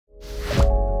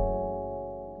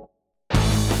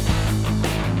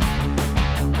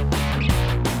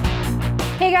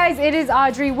Hey guys, it is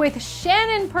Audrey with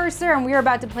Shannon Purser, and we are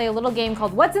about to play a little game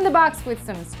called What's in the Box with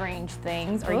some strange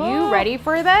things. Are you ready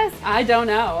for this? I don't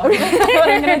know. But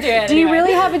I'm gonna do it. Do you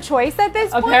really have a choice at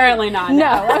this point? Apparently not.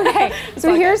 No. Okay.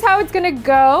 So here's how it's gonna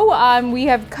go. We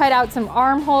have cut out some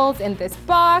armholes in this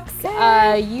box.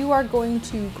 You are going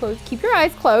to keep your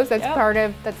eyes closed. That's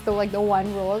that's the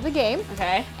one rule of the game.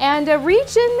 Okay. And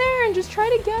reach in there and just try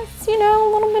to guess, a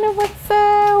little bit of what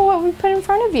we put in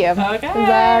front of you. Okay.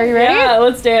 Are you ready? Yeah,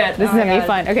 let's do it. This is gonna be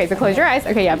fun. Okay, so close your eyes.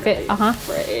 Okay, yeah, fit. I'm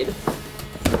afraid.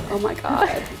 Oh my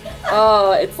god.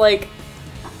 Oh, it's like.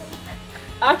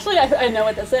 Actually, I know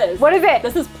what this is. What is it?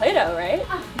 This is Play-Doh, right?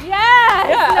 Yes.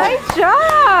 Yeah. Nice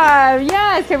job.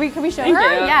 Yes. Can we show Thank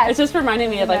her? You. Yes. It's just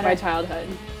reminding me of like my childhood.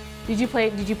 Did you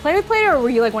play with Play-Doh, or were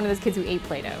you like one of those kids who ate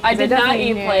Play-Doh? I did not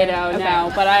eat Play-Doh,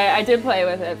 no, but I did play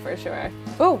with it for sure.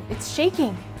 Oh, it's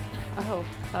shaking. Oh,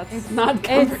 that's not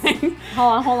comforting.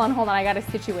 Hold on. I gotta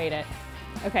situate it.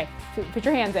 Okay, put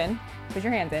your hands in. Put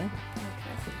your hands in.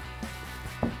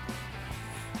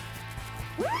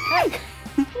 Okay.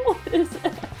 What is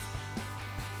it?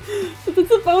 Is it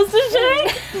supposed to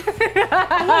shake?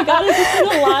 Oh my god, is this thing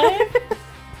alive?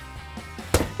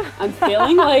 I'm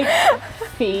feeling like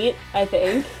feet, I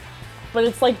think. But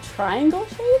it's like triangle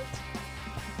shaped?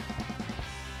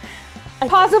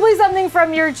 Possibly something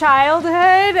from your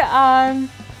childhood. You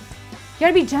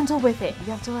gotta be gentle with it.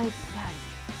 You have to like,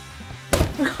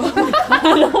 Oh my god,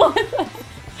 I don't want that.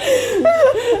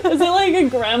 Is it like a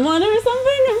gremlin or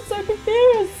something? I'm so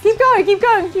confused. Keep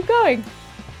going.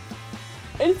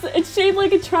 It's shaped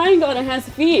like a triangle and it has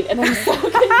feet, and I'm so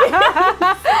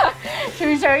confused. Should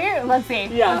we show you? Let's see.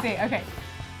 Yeah. Let's see. Okay.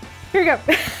 Here we go.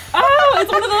 Oh,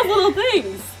 it's one of those little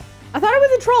things. I thought it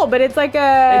was a troll, but it's like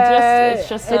a.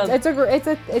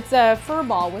 It's a fur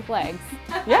ball with legs.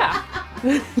 Yeah.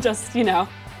 Just your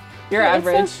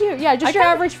average. It's so cute. Yeah, just your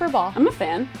average fur ball. I'm a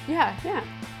fan. Yeah.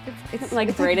 It's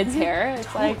like braided hair.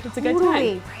 It's like it's a good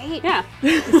time. Right? Yeah.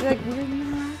 It's like weirdly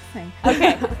relaxing.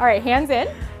 Okay. All right. Hands in.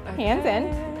 Okay. Hands in.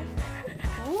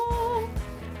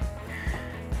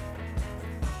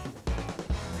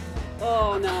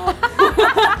 Oh no.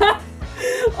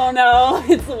 Oh no,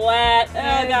 it's wet.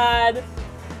 Oh god.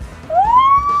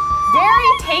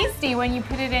 Very tasty when you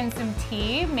put it in some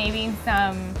tea, maybe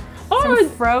some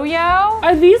froyo.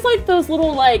 Are these like those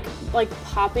little like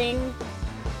popping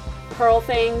pearl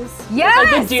things? Yes.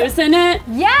 With like the juice in it?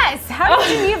 Yes. How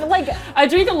did you even like? I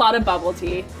drink a lot of bubble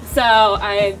tea, so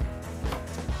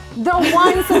The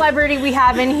one celebrity we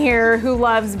have in here who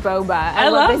loves boba. I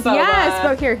love this. boba. Yes,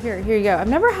 but here you go. I've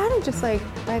never had it just like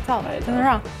by itself. Turn it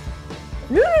around.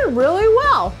 You did really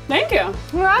well. Thank you.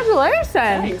 Congratulations.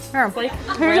 Thanks. Here. It's like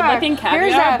weird looking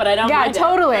caviar, but I don't mind it. Yeah,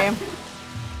 totally.